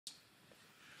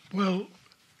Well,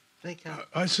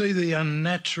 I see the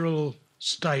unnatural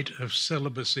state of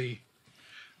celibacy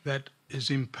that is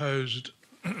imposed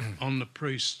on the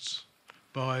priests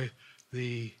by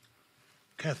the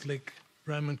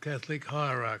Roman Catholic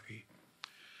hierarchy.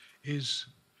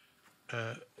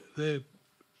 They're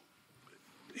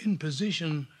in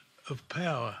position of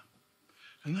power,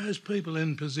 and those people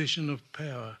in position of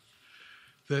power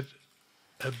that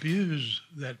abuse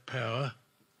that power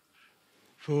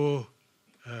for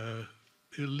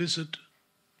illicit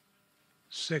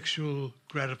sexual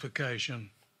gratification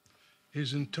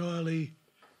is entirely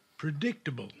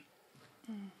predictable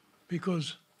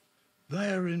because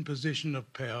they are in position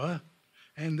of power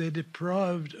and they're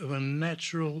deprived of a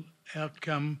natural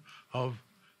outcome of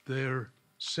their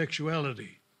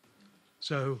sexuality.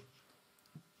 So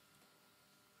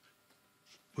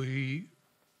we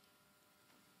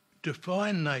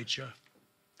define nature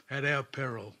at our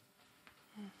peril.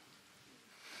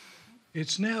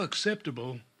 It's now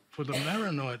acceptable for the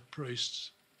Maronite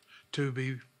priests to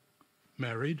be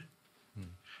married,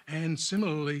 and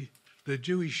similarly the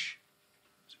Jewish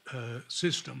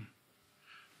system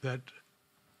that,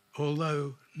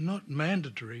 although not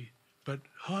mandatory, but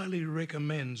highly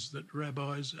recommends that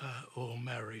rabbis are all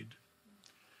married.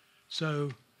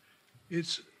 So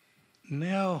it's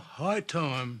now high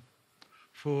time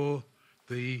for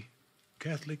the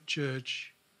Catholic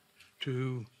Church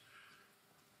to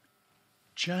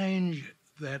change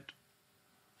that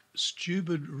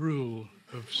stupid rule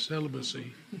of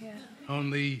celibacy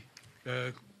on the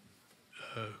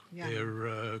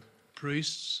their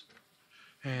priests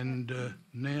and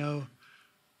now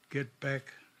get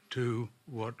back to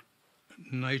what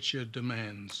nature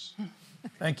demands.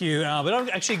 Thank you, Albert.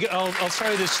 I'll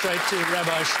throw this straight to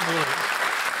Rabbi Schmuley,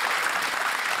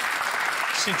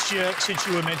 since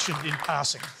you were mentioned in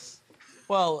passing.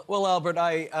 Well, Albert,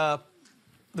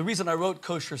 the reason I wrote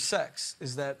Kosher Sex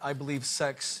is that I believe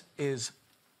sex is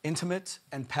intimate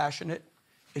and passionate.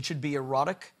 It should be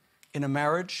erotic in a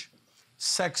marriage.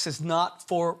 Sex is not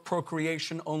for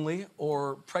procreation only,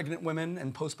 or pregnant women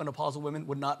and postmenopausal women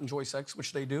would not enjoy sex,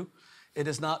 which they do. It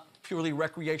is not purely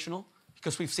recreational,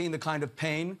 because we've seen the kind of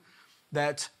pain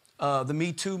that the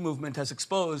Me Too movement has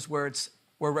exposed, where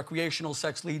recreational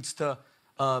sex leads to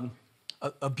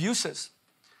abuses.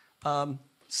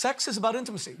 Sex is about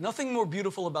intimacy. Nothing more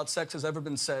beautiful about sex has ever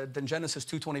been said than Genesis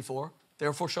 2:24.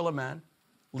 Therefore shall a man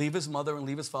leave his mother and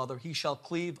leave his father. He shall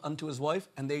cleave unto his wife,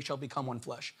 and they shall become one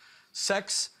flesh.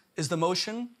 Sex is the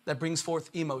motion that brings forth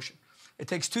emotion. It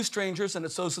takes two strangers and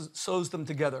it sews them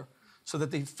together so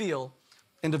that they feel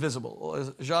indivisible. As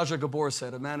Zsa Zsa Gabor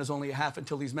said, a man is only a half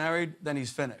until he's married, then he's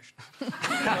finished.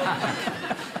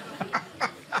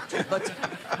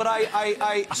 But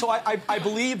I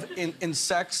believe in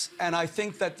sex, and I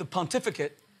think that the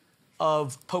pontificate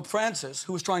of Pope Francis,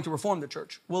 who is trying to reform the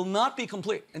church, will not be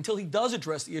complete until he does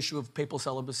address the issue of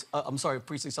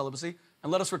priestly celibacy.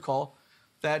 And let us recall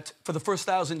that for the first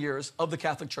 1,000 years of the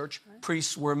Catholic Church,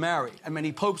 priests were married, and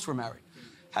many popes were married.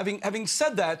 Having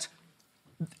said that,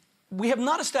 we have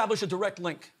not established a direct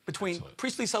link between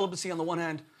priestly celibacy on the one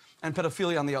hand and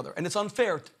pedophilia on the other. And it's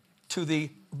unfair to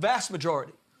the vast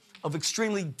majority of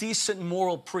extremely decent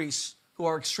moral priests who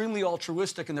are extremely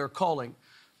altruistic in their calling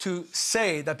to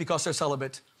say that because they're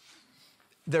celibate,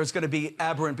 there's going to be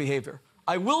aberrant behavior.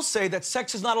 I will say that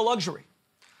sex is not a luxury.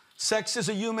 Sex is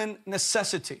a human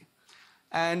necessity.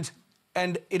 And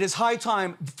it is high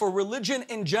time for religion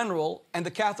in general, and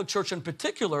the Catholic Church in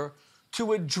particular,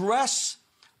 to address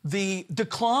the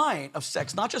decline of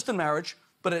sex, not just in marriage,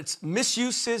 but its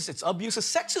misuses, its abuses.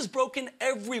 Sex is broken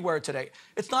everywhere today.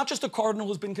 It's not just a cardinal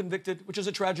who's been convicted, which is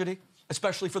a tragedy,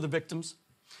 especially for the victims.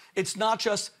 It's not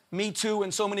just Me Too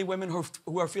and so many women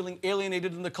who are feeling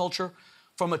alienated in the culture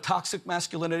from a toxic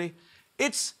masculinity.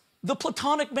 It's the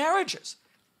platonic marriages.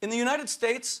 In the United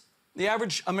States, the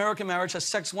average American marriage has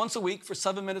sex once a week for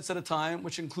 7 minutes at a time,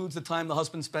 which includes the time the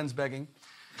husband spends begging.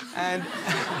 And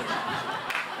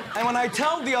when I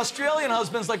tell the Australian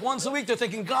husbands, like, once a week, they're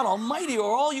thinking, God almighty, are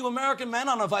all you American men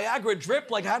on a Viagra drip?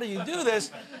 Like, how do you do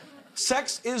this?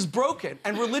 Sex is broken,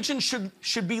 and religion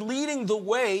should be leading the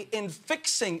way in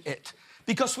fixing it,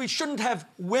 because we shouldn't have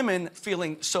women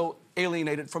feeling so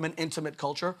alienated from an intimate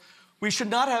culture. We should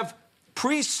not have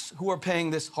priests who are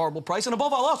paying this horrible price, and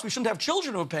above all else, we shouldn't have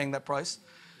children who are paying that price.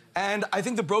 And I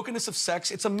think the brokenness of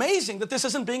sex, it's amazing that this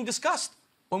isn't being discussed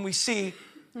when we see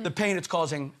the pain it's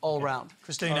causing all around.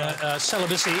 Christina,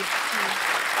 celibacy,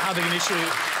 how big an issue